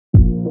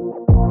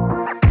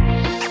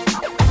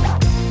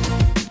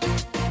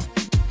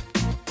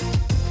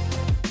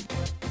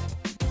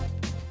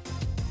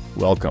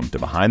Welcome to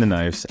Behind the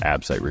Knife's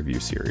ABSITE review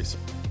series,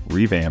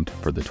 revamped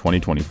for the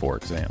 2024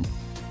 exam.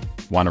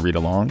 Want to read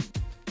along?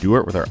 Do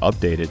it with our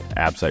updated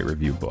ABSITE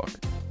review book.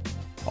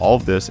 All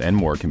of this and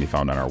more can be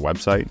found on our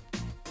website,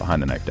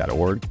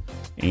 behindtheknife.org,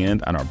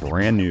 and on our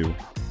brand new,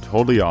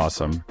 totally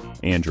awesome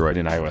Android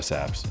and iOS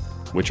apps,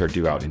 which are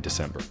due out in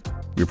December.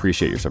 We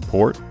appreciate your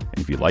support, and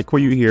if you like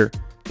what you hear,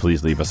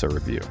 please leave us a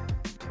review.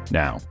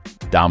 Now,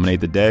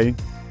 dominate the day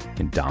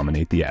and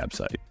dominate the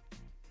ABSITE.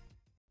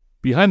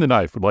 Behind the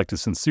Knife would like to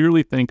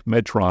sincerely thank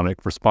Medtronic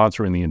for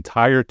sponsoring the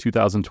entire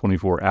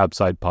 2024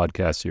 ABSITE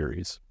podcast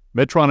series.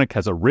 Medtronic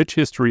has a rich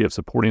history of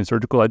supporting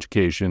surgical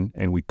education,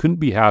 and we couldn't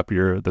be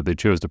happier that they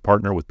chose to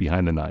partner with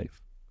Behind the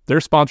Knife. Their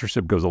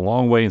sponsorship goes a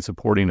long way in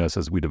supporting us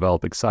as we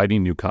develop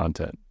exciting new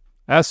content.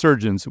 As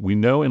surgeons, we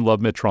know and love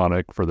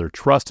Medtronic for their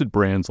trusted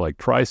brands like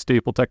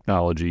Tri-Staple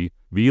Technology,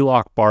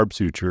 V-Lock Barb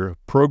Suture,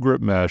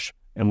 ProGrip Mesh,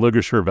 and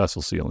LigaSure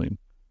Vessel Sealing.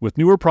 With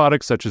newer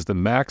products such as the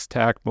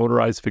MaxTac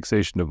Motorized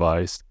Fixation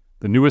Device,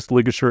 the newest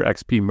LigaSure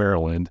XP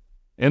Maryland,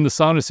 and the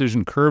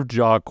Sonicision Curved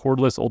Jaw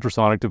Cordless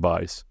Ultrasonic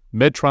Device,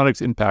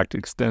 Medtronic's impact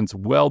extends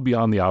well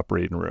beyond the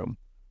operating room.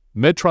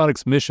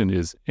 Medtronic's mission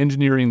is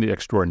engineering the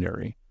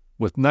extraordinary.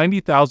 With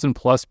 90,000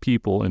 plus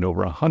people in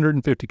over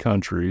 150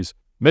 countries,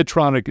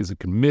 Medtronic is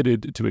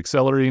committed to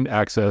accelerating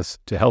access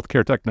to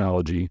healthcare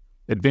technology,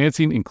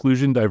 advancing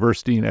inclusion,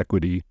 diversity, and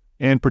equity,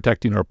 and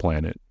protecting our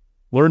planet.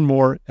 Learn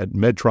more at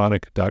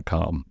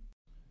medtronic.com.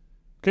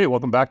 Okay,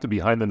 welcome back to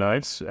Behind the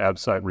Knife's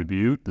ABSITE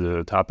review.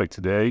 The topic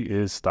today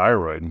is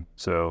thyroid.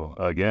 So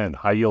again,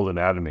 high yield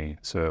anatomy.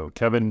 So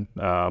Kevin,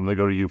 I'm going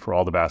to go to you for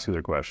all the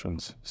vascular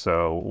questions.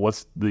 So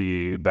what's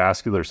the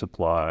vascular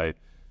supply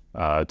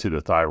to the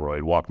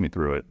thyroid? Walk me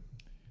through it.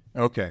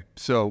 Okay,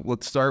 so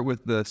let's start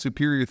with the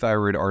superior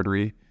thyroid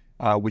artery,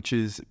 which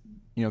is,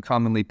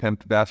 commonly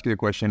pimped vascular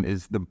question,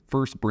 is the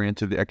first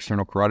branch of the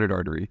external carotid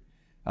artery.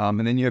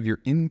 And then you have your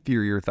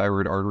inferior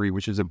thyroid artery,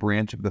 which is a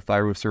branch of the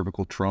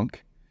thyrocervical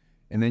trunk.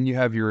 And then you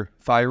have your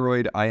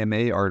thyroid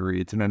IMA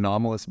artery. It's an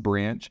anomalous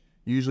branch,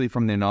 usually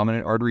from the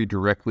innominate artery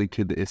directly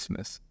to the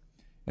isthmus.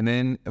 And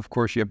then, of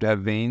course, you have to have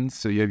veins.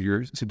 So you have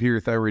your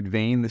superior thyroid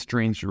vein. This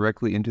drains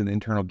directly into the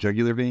internal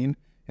jugular vein.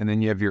 And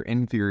then you have your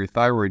inferior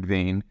thyroid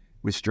vein,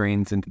 which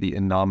drains into the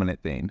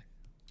innominate vein.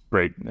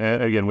 Great.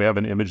 And again, we have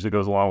an image that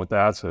goes along with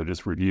that. So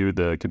just review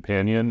the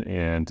companion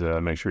and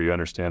make sure you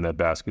understand that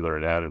vascular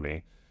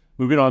anatomy.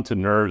 Moving on to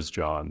nerves,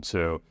 John.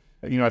 So,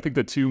 I think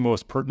the two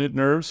most pertinent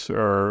nerves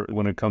are,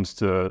 when it comes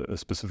to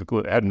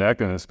specifically head and neck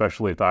and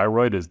especially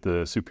thyroid, is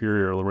the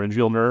superior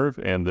laryngeal nerve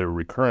and the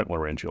recurrent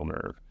laryngeal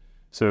nerve.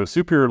 So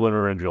superior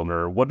laryngeal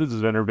nerve, what does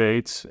it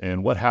innervate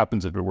and what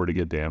happens if it were to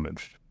get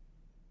damaged?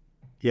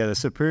 Yeah, the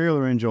superior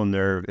laryngeal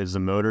nerve is the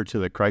motor to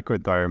the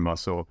cricothyroid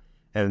muscle,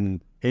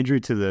 and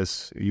injury to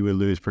this, you would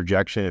lose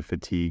projection and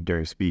fatigue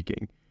during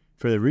speaking.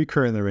 For the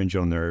recurrent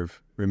laryngeal nerve,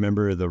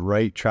 remember the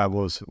right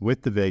travels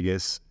with the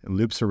vagus and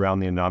loops around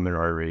the innominate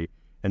artery,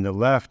 and the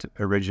left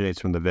originates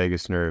from the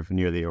vagus nerve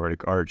near the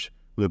aortic arch,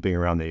 looping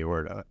around the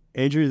aorta.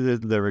 Injury to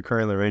the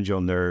recurrent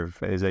laryngeal nerve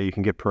is that you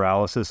can get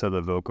paralysis of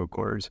the vocal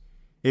cords.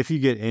 If you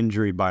get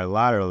injury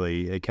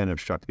bilaterally, it can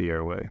obstruct the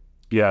airway.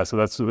 Yeah,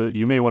 so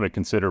you may want to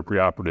consider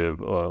preoperative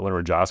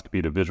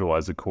laryngoscopy to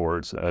visualize the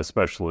cords,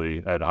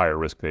 especially at higher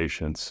risk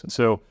patients.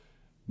 So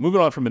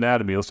moving on from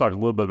anatomy, let's talk a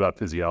little bit about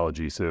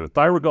physiology. So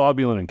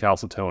thyroglobulin and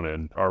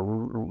calcitonin are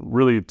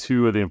really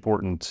two of the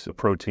important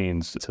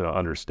proteins to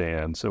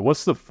understand. So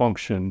what's the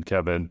function,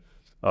 Kevin,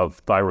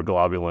 of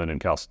thyroglobulin and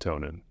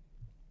calcitonin?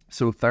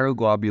 So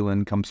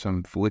thyroglobulin comes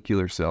from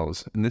follicular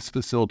cells, and this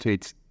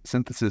facilitates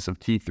synthesis of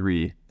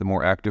T3, the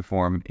more active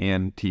form,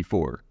 and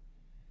T4.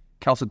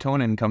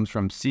 Calcitonin comes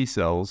from C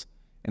cells,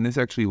 and this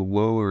actually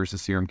lowers the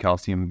serum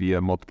calcium via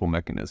multiple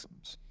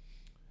mechanisms.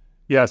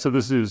 Yeah, so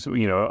this is,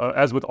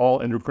 as with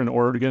all endocrine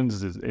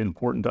organs, it's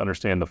important to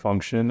understand the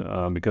function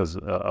because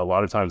a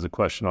lot of times the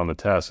question on the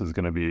test is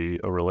going to be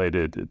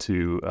related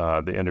to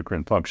the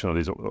endocrine function of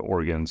these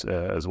organs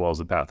as well as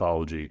the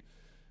pathology.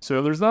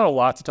 So there's not a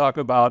lot to talk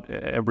about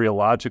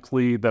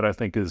embryologically that I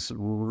think is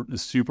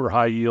super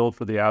high yield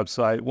for the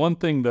ABSITE. One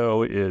thing,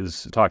 though,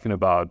 is talking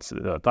about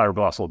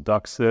thyroglossal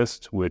duct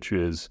cyst, which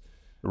is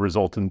a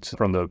resultant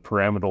from the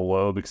pyramidal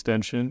lobe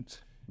extension.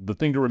 The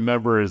thing to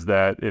remember is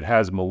that it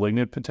has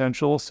malignant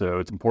potential, so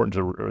it's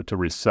important to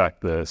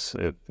resect this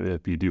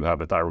if you do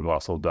have a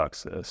thyroglossal duct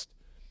cyst.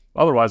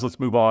 Otherwise, let's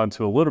move on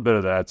to a little bit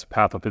of that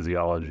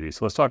pathophysiology.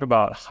 So let's talk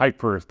about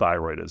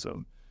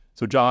hyperthyroidism.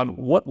 So John,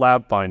 what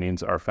lab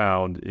findings are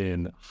found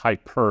in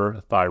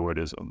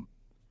hyperthyroidism?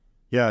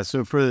 Yeah,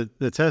 so for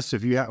the test,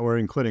 if you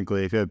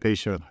clinically, if you have a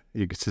patient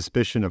with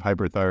suspicion of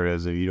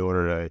hyperthyroidism, you'd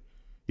order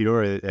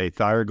a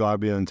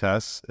thyroglobulin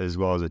test as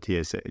well as a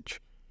TSH.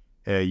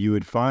 You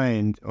would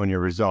find on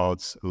your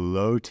results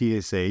low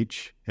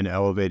TSH and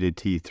elevated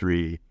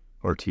T3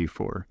 or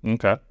T4.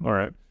 Okay, all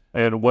right.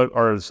 And what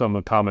are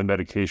some common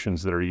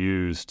medications that are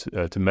used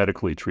to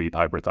medically treat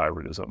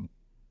hyperthyroidism?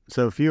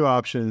 So a few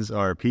options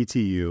are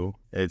PTU.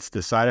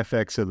 The side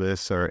effects of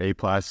this are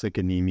aplastic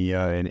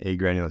anemia and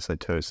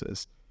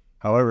agranulocytosis.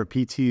 However,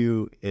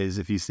 PTU is,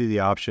 if you see the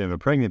option of a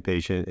pregnant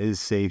patient,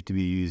 is safe to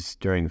be used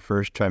during the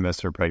first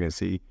trimester of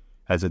pregnancy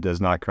as it does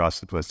not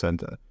cross the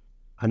placenta.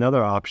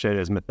 Another option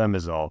is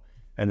methimazole,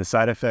 and the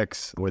side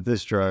effects with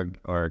this drug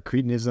are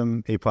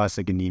cretinism,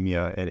 aplastic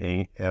anemia,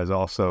 and as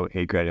also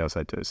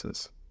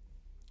agranulocytosis.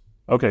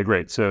 Okay,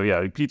 great. So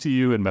yeah,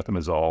 PTU and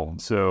methimazole.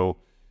 So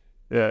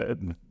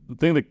the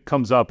thing that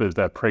comes up is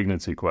that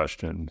pregnancy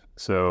question.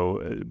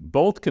 So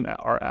both can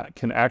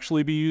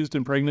actually be used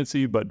in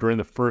pregnancy, but during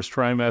the first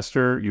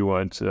trimester, you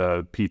want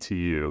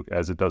PTU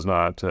as it does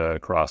not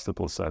cross the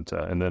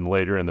placenta. And then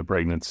later in the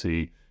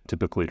pregnancy,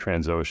 typically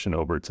transition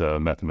over to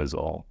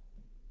methimazole.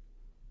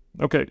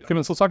 Okay,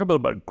 Kevin, so let's talk a bit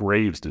about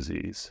Graves'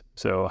 disease.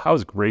 So how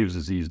is Graves'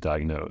 disease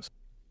diagnosed?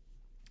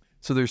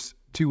 So there's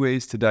two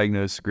ways to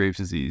diagnose Graves'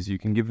 disease. You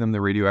can give them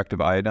the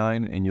radioactive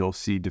iodine and you'll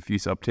see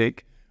diffuse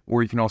uptake,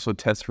 or you can also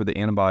test for the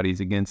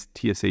antibodies against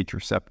TSH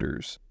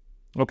receptors.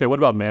 Okay, what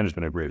about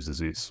management of Graves'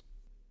 disease?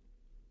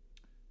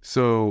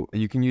 So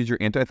you can use your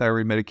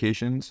antithyroid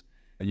medications.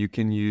 You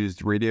can use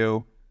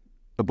radioablative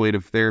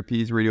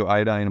therapies,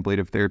 radioiodine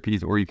ablative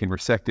therapies, or you can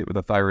resect it with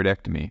a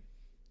thyroidectomy.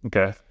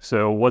 Okay,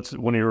 so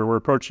when you're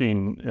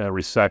approaching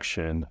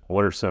resection,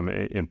 what are some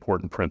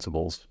important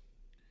principles?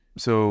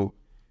 So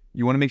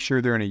you want to make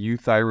sure they're in a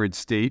euthyroid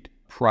state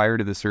prior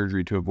to the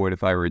surgery to avoid a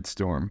thyroid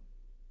storm.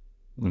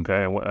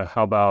 Okay, and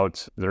how about,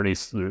 is there any,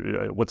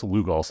 what's a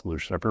Lugol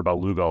solution? I've heard about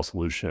Lugol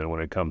solution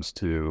when it comes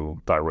to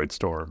thyroid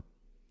storm.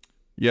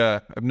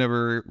 Yeah, I've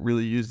never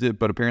really used it,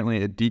 but apparently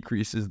it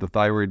decreases the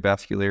thyroid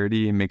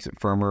vascularity and makes it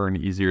firmer and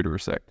easier to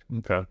resect.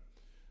 Okay.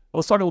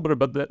 Let's talk a little bit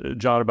about that,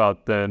 John,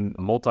 about then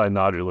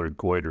multinodular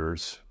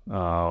goiters.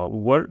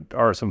 What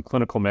are some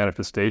clinical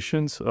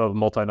manifestations of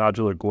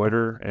multinodular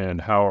goiter, and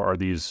how are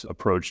these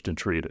approached and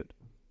treated?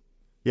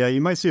 Yeah,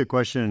 you might see a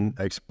question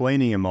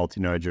explaining a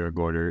multinodular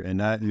goiter, and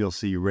that you'll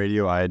see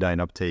radioiodine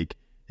uptake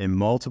in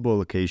multiple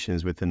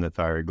locations within the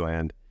thyroid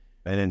gland,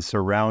 and then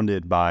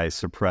surrounded by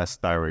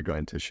suppressed thyroid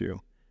gland tissue.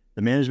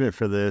 The management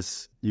for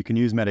this, you can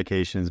use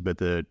medications, but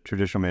the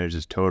traditional management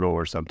is total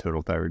or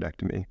subtotal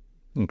thyroidectomy.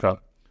 Okay.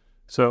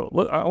 So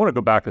I want to go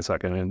back a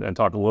second and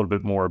talk a little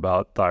bit more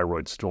about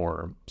thyroid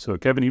storm. So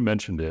Kevin, you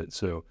mentioned it.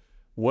 So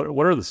what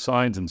are the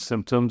signs and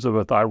symptoms of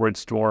a thyroid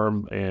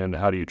storm, and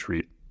how do you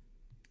treat?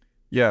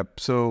 Yeah,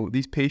 so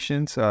these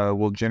patients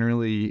will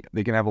generally,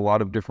 they can have a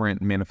lot of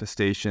different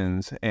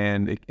manifestations,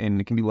 and it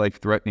can be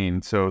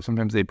life-threatening. So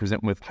sometimes they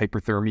present with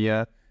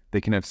hyperthermia.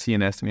 They can have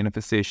CNS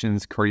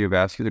manifestations,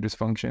 cardiovascular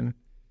dysfunction.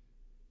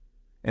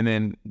 And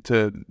then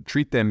to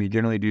treat them, you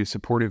generally do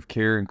supportive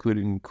care,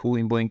 including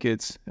cooling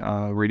blankets,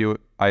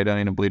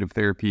 radioiodine ablative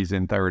therapies,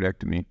 and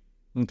thyroidectomy.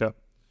 Okay.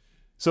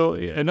 So,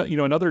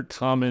 another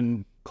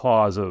common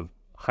cause of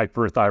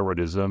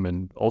hyperthyroidism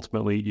and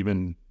ultimately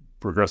even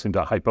progressing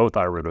to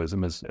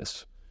hypothyroidism is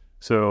this.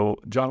 So,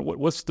 John, when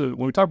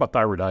we talk about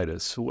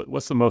thyroiditis,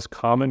 what's the most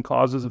common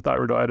causes of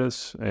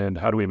thyroiditis, and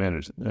how do we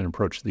manage and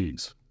approach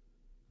these?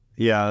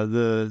 Yeah,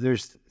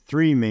 there's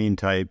three main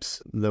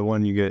types. The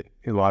one you get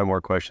a lot more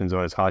questions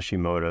on is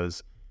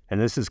Hashimoto's, and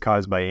this is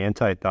caused by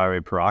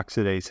anti-thyroid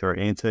peroxidase or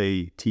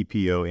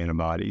anti-TPO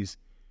antibodies.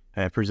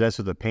 And it presents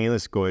with a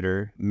painless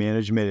goiter.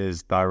 Management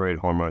is thyroid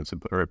hormone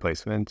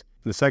replacement.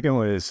 The second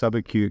one is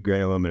subacute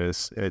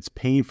granulomatous. It's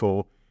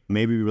painful,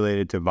 maybe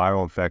related to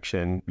viral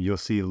infection. You'll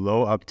see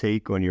low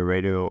uptake on your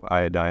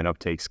radioiodine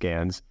uptake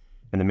scans,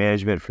 and the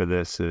management for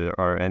this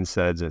are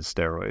NSAIDs and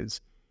steroids.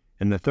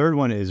 And the third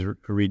one is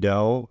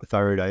Riedel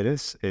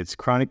thyroiditis. It's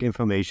chronic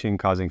inflammation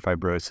causing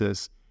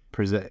fibrosis,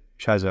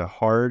 has a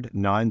hard,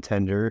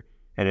 non-tender,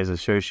 and is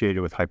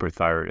associated with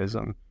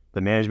hyperthyroidism. The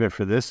management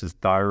for this is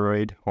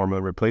thyroid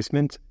hormone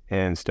replacement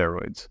and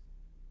steroids.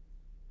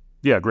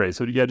 Yeah, great.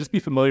 So just be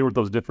familiar with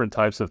those different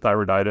types of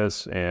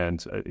thyroiditis,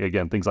 and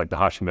again, things like the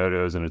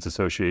Hashimoto's and its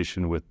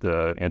association with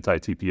the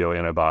anti-TPO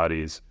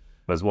antibodies,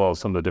 as well as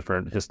some of the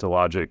different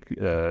histologic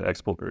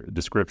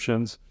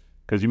descriptions,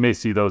 because you may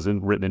see those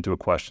written into a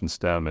question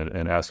stem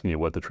and asking you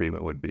what the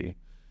treatment would be.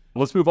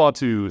 Let's move on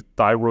to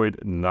thyroid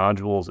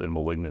nodules and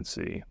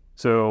malignancy.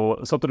 So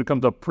something that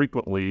comes up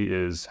frequently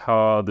is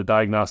how the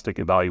diagnostic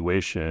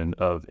evaluation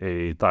of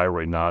a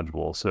thyroid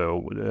nodule.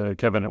 So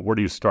Kevin, where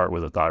do you start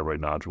with a thyroid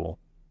nodule?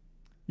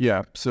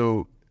 Yeah,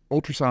 so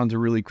ultrasound's a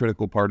really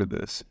critical part of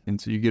this. And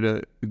so you get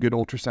a good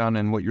ultrasound,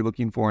 and what you're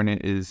looking for in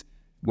it is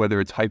whether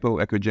it's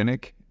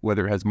hypoechogenic,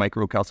 whether it has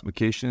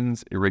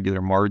microcalcifications,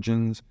 irregular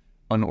margins,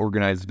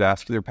 unorganized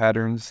vascular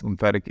patterns,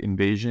 lymphatic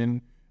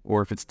invasion,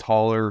 or if it's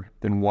taller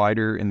than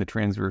wider in the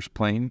transverse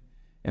plane.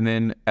 And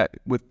then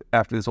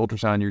after this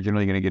ultrasound, you're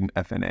generally going to get an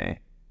FNA.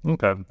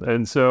 Okay.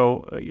 And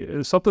so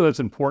something that's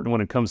important when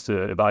it comes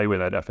to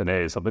evaluating that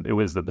FNA is it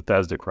was the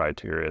Bethesda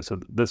criteria. So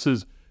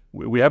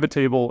we have a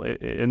table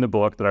in the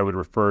book that I would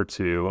refer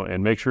to,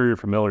 and make sure you're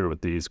familiar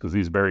with these because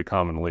these very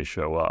commonly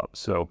show up.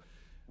 So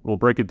we'll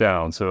break it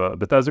down. So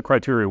Bethesda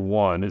criteria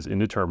 1 is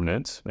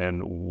indeterminate,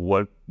 and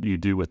what you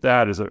do with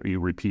that is that you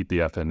repeat the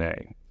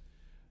FNA.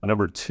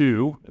 Number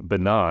 2,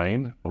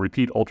 benign,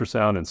 repeat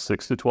ultrasound in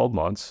 6 to 12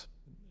 months.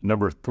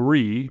 Number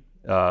 3,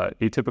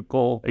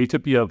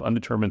 atypia of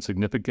undetermined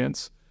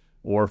significance,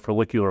 or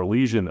follicular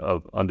lesion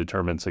of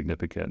undetermined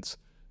significance.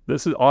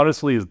 This is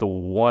honestly the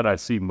one I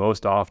see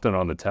most often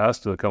on the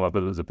test. It'll come up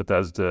as a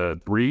Bethesda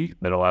 3,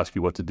 then it'll ask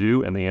you what to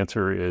do, and the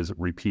answer is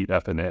repeat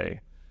FNA.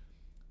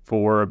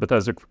 For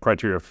Bethesda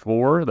criteria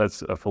 4,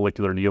 that's a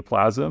follicular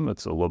neoplasm,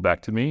 it's a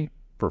lobectomy.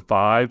 For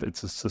 5,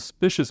 it's a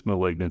suspicious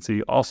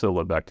malignancy, also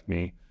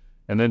lobectomy.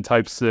 And then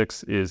type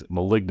 6 is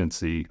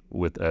malignancy,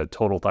 with a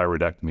total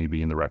thyroidectomy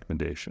being the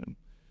recommendation.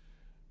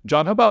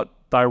 John, how about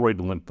thyroid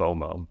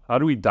lymphoma? How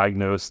do we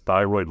diagnose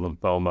thyroid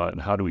lymphoma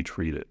and how do we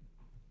treat it?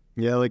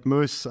 Yeah, like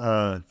most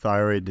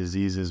thyroid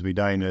diseases, we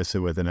diagnose it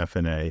with an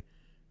FNA,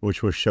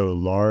 which will show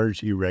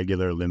large,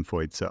 irregular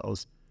lymphoid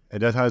cells.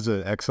 It has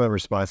an excellent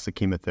response to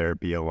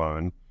chemotherapy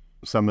alone.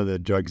 Some of the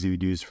drugs you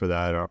would use for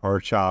that are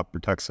R-CHOP,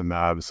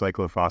 rituximab,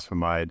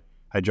 cyclophosphamide,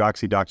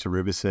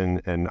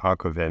 hydroxydoxorubicin, and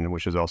Aquavin,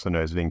 which is also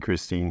known as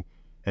vincristine,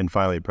 and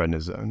finally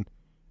prednisone.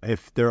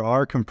 If there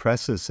are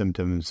compressive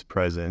symptoms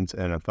present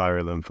in a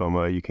thyroid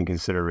lymphoma, you can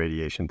consider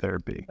radiation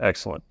therapy.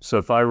 Excellent.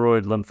 So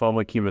thyroid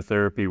lymphoma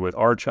chemotherapy with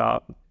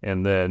R-CHOP,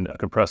 and then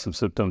compressive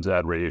symptoms,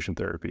 add radiation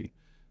therapy.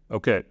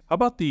 Okay, how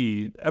about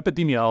the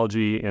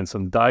epidemiology and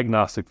some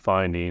diagnostic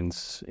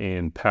findings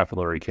in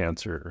papillary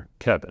cancer?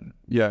 Kevin.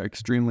 Yeah,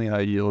 extremely high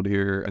yield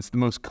here. It's the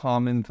most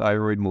common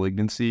thyroid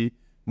malignancy,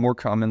 more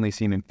commonly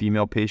seen in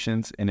female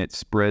patients, and it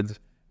spreads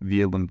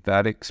via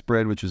lymphatic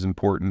spread, which is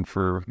important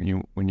for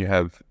when you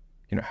have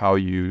how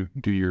you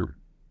do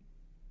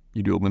a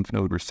lymph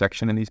node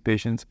resection in these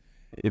patients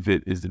if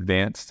it is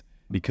advanced,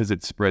 because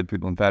it's spread through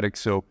the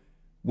lymphatics. So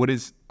what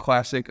is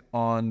classic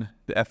on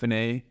the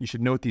FNA? You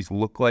should know what these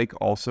look like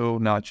also,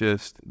 not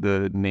just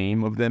the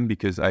name of them,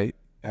 because I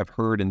have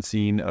heard and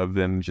seen of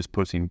them just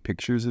posting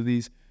pictures of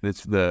these.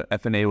 It's the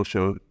FNA will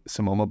show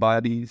Samoma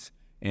bodies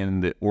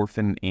and the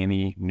orphan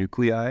Annie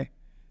nuclei.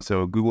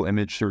 So Google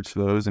image search for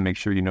those and make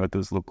sure you know what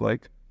those look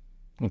like.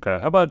 Okay.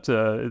 How about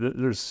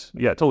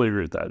totally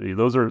agree with that.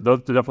 Those are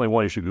definitely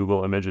one you should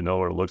Google image and know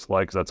what it looks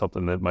like, because that's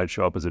something that might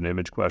show up as an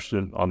image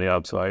question on the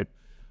ABSITE.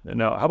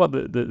 Now, how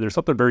about there's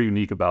something very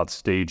unique about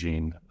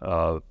staging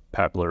of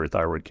papillary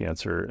thyroid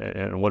cancer,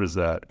 and what is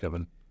that,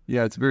 Kevin?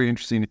 Yeah, it's very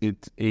interesting.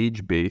 It's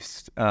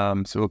age-based.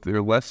 So if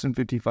they're less than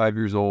 55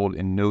 years old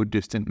and no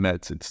distant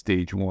Mets, it's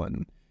stage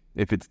 1.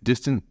 If it's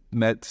distant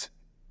Mets,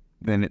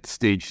 then it's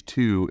stage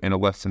 2 in a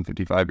less than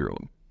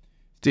 55-year-old.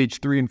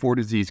 Stage 3 and 4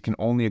 disease can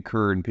only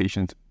occur in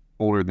patients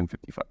older than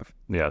 55.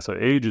 Yeah, so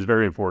age is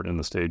very important in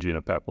the staging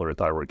of papillary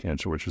thyroid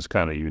cancer, which is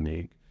kind of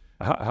unique.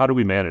 How do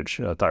we manage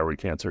thyroid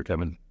cancer,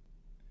 Kevin?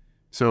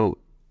 So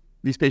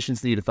these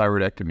patients need a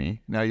thyroidectomy.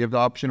 Now you have the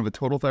option of a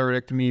total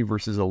thyroidectomy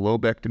versus a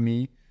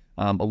lobectomy.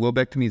 A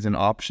lobectomy is an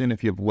option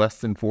if you have less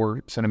than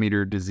 4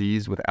 centimeter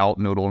disease without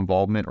nodal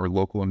involvement or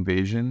local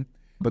invasion.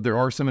 But there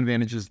are some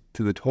advantages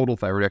to the total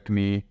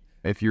thyroidectomy.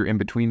 If you're in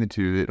between the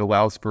two, it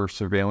allows for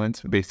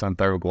surveillance based on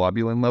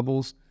thyroglobulin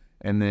levels.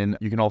 And then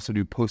you can also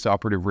do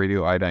postoperative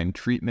radioiodine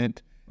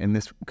treatment. And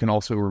this can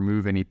also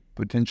remove any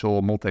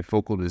potential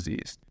multifocal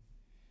disease.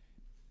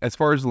 As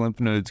far as the lymph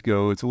nodes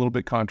go, it's a little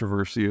bit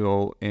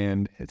controversial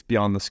and it's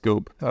beyond the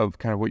scope of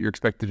kind of what you're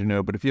expected to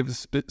know. But if you have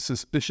a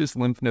suspicious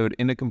lymph node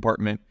in a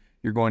compartment,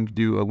 you're going to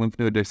do a lymph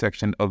node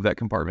dissection of that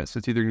compartment. So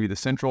it's either going to be the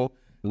central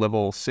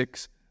level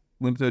 6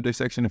 lymph node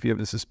dissection if you have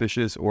a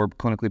suspicious or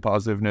clinically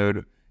positive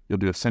node. You'll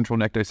do a central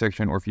neck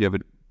dissection, or if you have a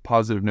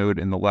positive node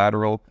in the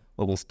lateral,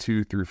 levels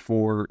 2 through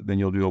 4, then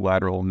you'll do a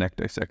lateral neck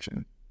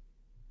dissection.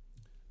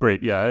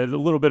 Great. Yeah, a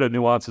little bit of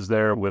nuances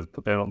there with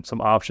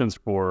some options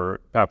for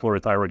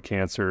papillary thyroid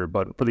cancer,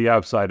 but for the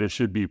ABSITE, it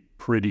should be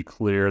pretty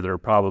clear. They're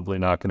probably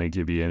not going to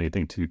give you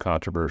anything too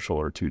controversial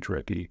or too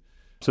tricky.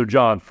 So,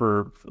 John,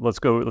 let's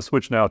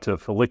switch now to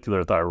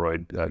follicular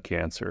thyroid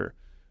cancer.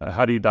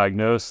 How do you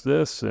diagnose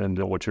this, and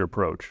what's your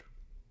approach?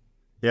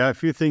 Yeah, a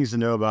few things to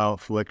know about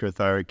follicular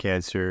thyroid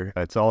cancer.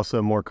 It's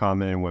also more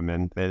common in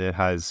women, and it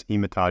has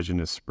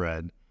hematogenous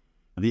spread.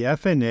 The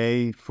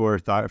FNA for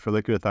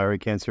follicular thyroid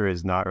cancer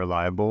is not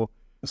reliable,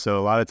 so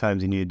a lot of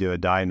times you need to do a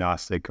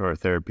diagnostic or a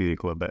therapeutic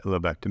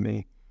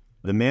lobectomy.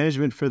 The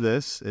management for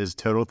this is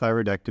total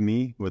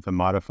thyroidectomy with a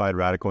modified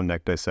radical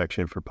neck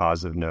dissection for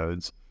positive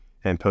nodes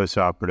and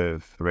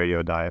postoperative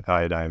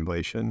radioiodine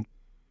ablation.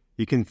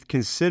 You can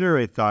consider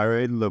a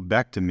thyroid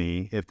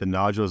lobectomy if the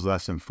nodule is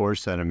less than 4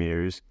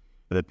 centimeters,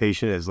 the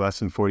patient is less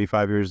than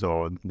 45 years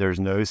old, there's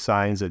no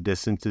signs of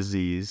distant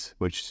disease,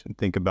 which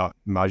think about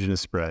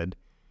homogeneous spread,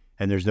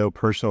 and there's no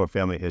personal or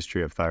family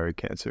history of thyroid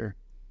cancer.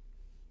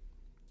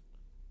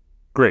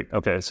 Great.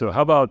 Okay, so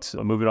how about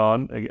moving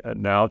on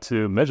now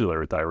to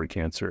medullary thyroid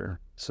cancer?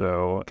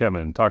 So,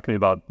 Kevin, talk to me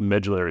about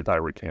medullary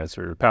thyroid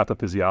cancer,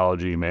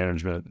 pathophysiology,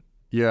 management.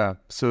 Yeah,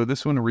 so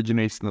this one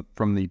originates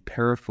from the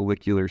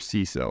parafollicular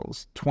C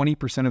cells.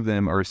 20% of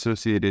them are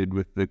associated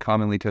with the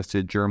commonly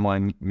tested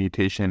germline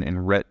mutation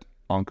in RET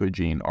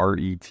oncogene,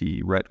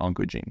 RET, RET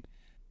oncogene.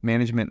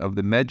 Management of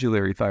the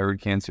medullary thyroid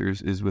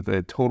cancers is with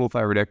a total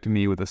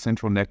thyroidectomy with a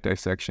central neck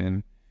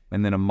dissection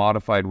and then a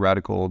modified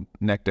radical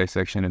neck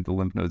dissection if the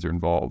lymph nodes are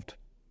involved.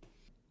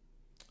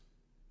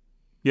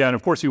 Yeah, and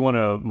of course you want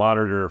to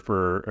monitor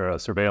for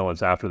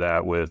surveillance after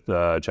that with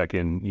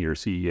checking your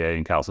CEA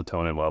and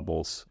calcitonin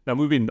levels. Now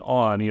moving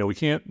on, we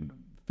can't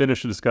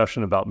finish a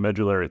discussion about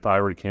medullary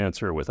thyroid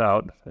cancer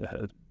without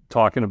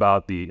talking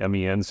about the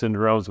MEN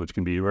syndromes, which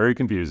can be very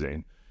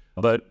confusing.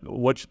 But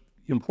what's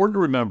important to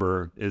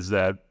remember is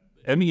that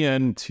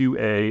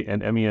MEN2A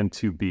and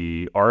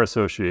MEN2B are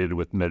associated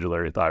with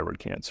medullary thyroid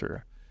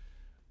cancer.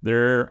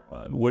 The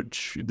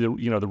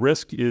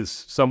risk is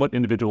somewhat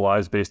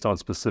individualized based on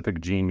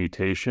specific gene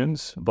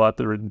mutations, but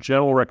the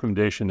general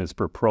recommendation is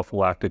for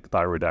prophylactic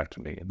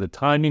thyroidectomy. The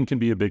timing can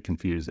be a bit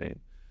confusing.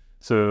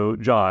 So,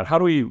 John, how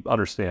do we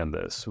understand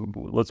this?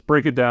 Let's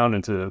break it down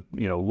into,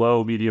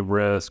 low, medium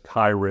risk,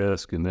 high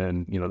risk, and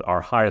then,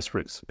 our highest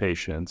risk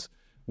patients.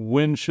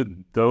 When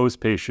should those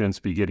patients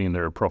be getting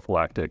their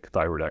prophylactic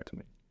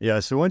thyroidectomy? Yeah,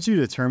 so once you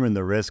determine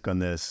the risk on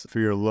this, for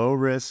your low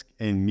risk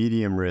and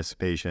medium risk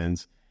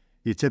patients,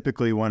 you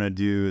typically want to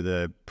do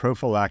the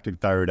prophylactic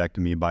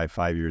thyroidectomy by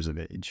 5 years of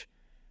age.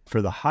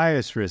 For the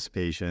highest risk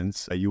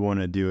patients, you want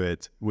to do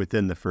it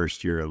within the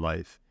first year of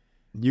life.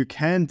 You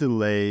can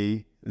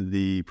delay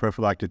the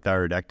prophylactic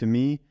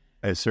thyroidectomy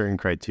as certain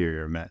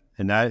criteria are met.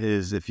 And that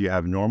is if you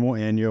have normal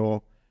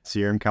annual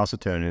serum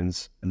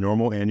calcitonins, a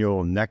normal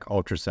annual neck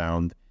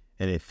ultrasound,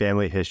 and a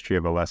family history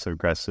of a less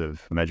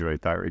aggressive medullary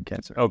thyroid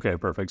cancer. Okay,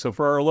 perfect. So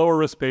for our lower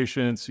risk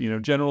patients,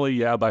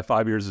 generally, by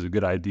 5 years is a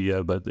good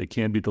idea, but it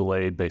can be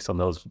delayed based on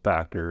those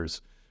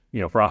factors.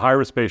 For our high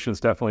risk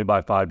patients, definitely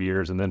by 5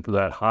 years. And then for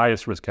that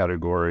highest risk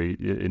category,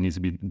 it needs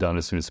to be done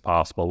as soon as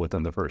possible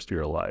within the first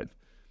year of life.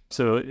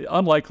 So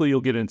unlikely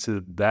you'll get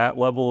into that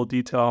level of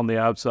detail on the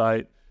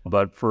ABSITE,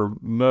 but for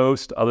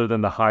most, other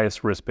than the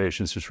highest risk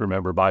patients, just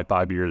remember by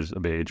 5 years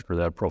of age for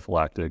that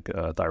prophylactic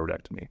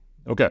thyroidectomy.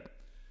 Okay,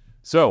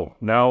 so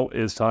now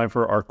is time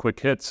for our quick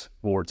hits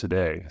for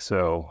today.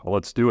 So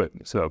let's do it.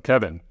 So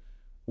Kevin,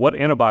 what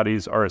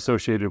antibodies are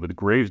associated with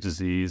Graves'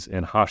 disease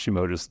and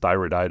Hashimoto's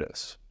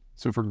thyroiditis?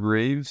 So for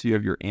Graves, you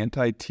have your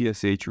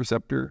anti-TSH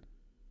receptor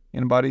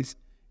antibodies,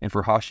 and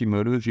for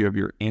Hashimoto's, you have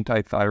your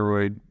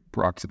anti-thyroid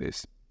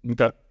peroxidase.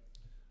 Okay.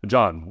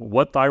 John,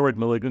 what thyroid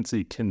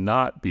malignancy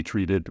cannot be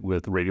treated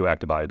with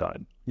radioactive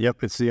iodine?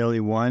 Yep, it's the only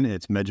one.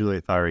 It's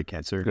medullary thyroid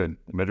cancer. Good.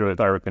 Medullary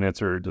thyroid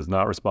cancer does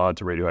not respond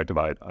to radioactive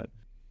iodine.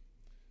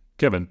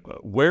 Kevin,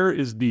 where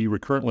is the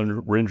recurrent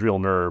laryngeal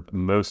nerve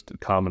most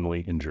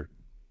commonly injured?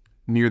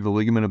 Near the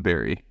ligament of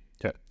Berry.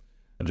 Okay.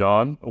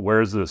 John,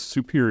 where is the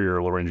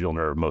superior laryngeal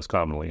nerve most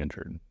commonly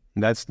injured?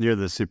 That's near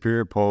the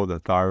superior pole of the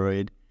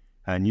thyroid,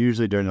 and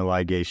usually during the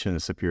ligation of the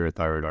superior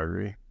thyroid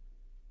artery.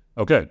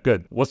 Okay,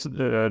 good. What's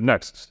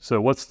next? So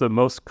what's the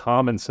most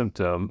common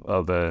symptom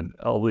of an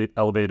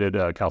elevated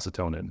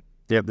calcitonin?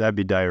 Yep, that'd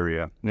be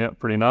diarrhea. Yeah,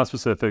 pretty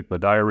nonspecific,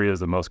 but diarrhea is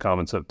the most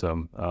common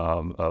symptom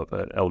of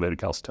an elevated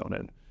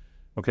calcitonin.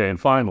 Okay,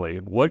 and finally,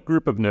 what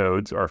group of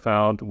nodes are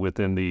found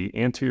within the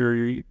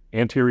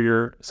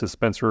anterior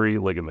suspensory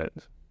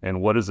ligament,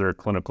 and what is their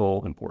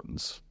clinical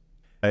importance?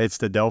 It's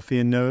the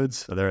Delphian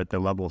nodes. They're at the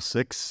level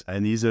 6,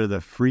 and these are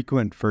the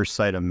frequent first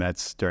site of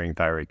Mets during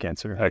thyroid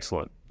cancer.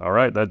 Excellent. All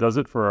right, that does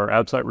it for our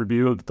ABSITE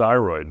review of the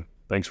thyroid.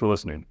 Thanks for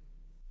listening.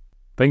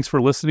 Thanks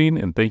for listening,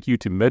 and thank you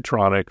to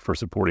Medtronic for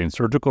supporting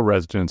surgical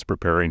residents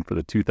preparing for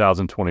the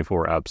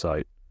 2024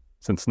 ABSITE.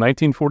 Since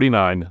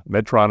 1949,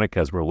 Medtronic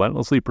has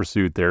relentlessly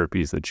pursued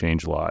therapies that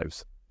change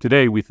lives.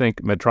 Today, we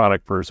thank Medtronic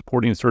for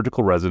supporting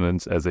surgical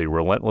residents as they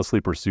relentlessly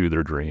pursue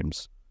their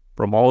dreams.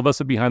 From all of us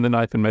at Behind the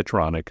Knife and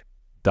Medtronic,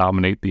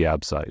 dominate the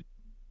ABSITE.